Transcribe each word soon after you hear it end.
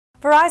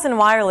Verizon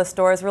Wireless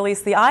stores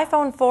released the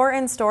iPhone 4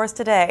 in stores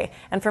today,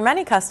 and for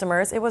many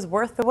customers, it was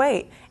worth the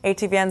wait.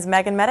 ATVN's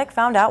Megan Medic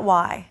found out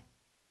why.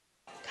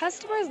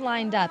 Customers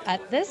lined up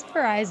at this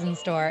Verizon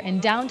store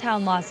in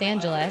downtown Los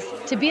Angeles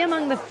to be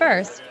among the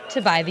first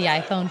to buy the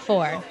iPhone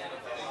 4.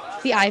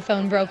 The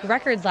iPhone broke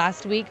records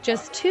last week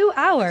just 2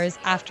 hours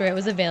after it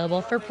was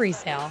available for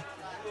pre-sale.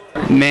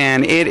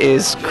 Man, it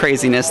is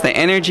craziness. The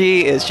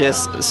energy is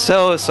just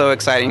so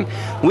exciting.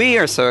 We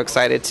are so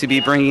excited to be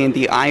bringing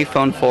the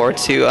iPhone 4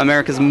 to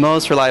America's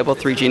most reliable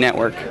 3G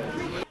network.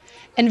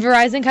 And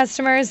Verizon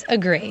customers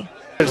agree.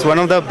 It's one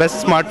of the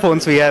best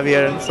smartphones we have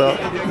here, so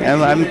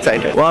I'm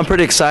excited. Well, I'm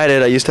pretty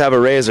excited. I used to have a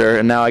Razr,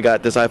 and now I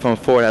got this iPhone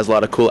 4. It has a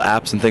lot of cool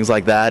apps and things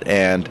like that,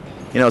 and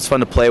you know, it's fun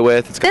to play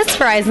with. This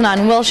Verizon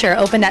on Wilshire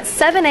opened at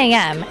 7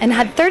 a.m. and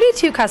had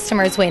 32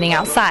 customers waiting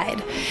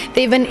outside.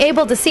 They've been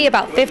able to see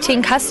about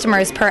 15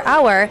 customers per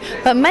hour,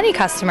 but many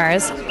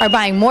customers are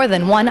buying more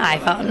than one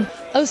iPhone.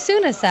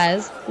 Osuna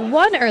says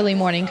one early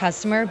morning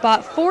customer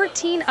bought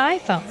 14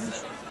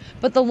 iPhones.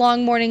 But the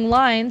long morning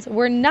lines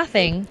were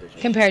nothing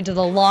compared to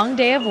the long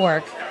day of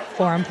work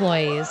for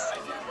employees.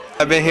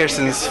 I've been here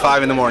since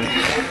 5 in the morning.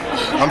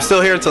 I'm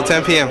still here until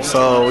 10 p.m.,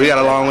 so we got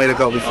a long way to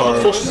go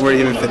before we're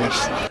even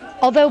finished.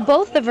 Although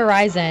both the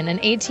Verizon and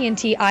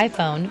AT&T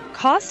iPhone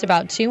cost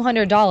about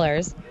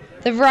 $200,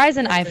 the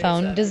Verizon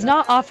iPhone does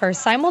not offer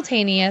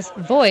simultaneous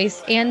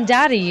voice and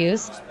data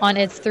use on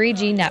its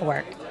 3G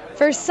network.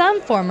 For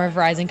some former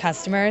Verizon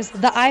customers,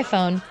 the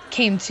iPhone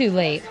came too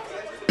late.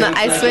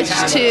 I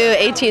switched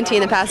to AT&T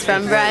in the past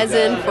from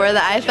Verizon for the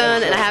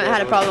iPhone, and I haven't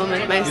had a problem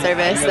with my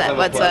service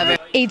whatsoever.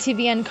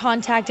 ATVN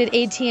contacted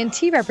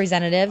AT&T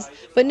representatives,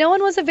 but no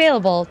one was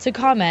available to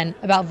comment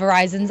about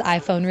Verizon's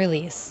iPhone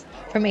release.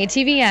 From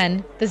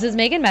ATVN, this is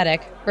Megan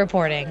Medic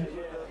reporting.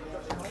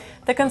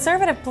 The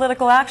Conservative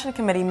Political Action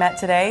Committee met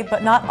today,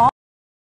 but not all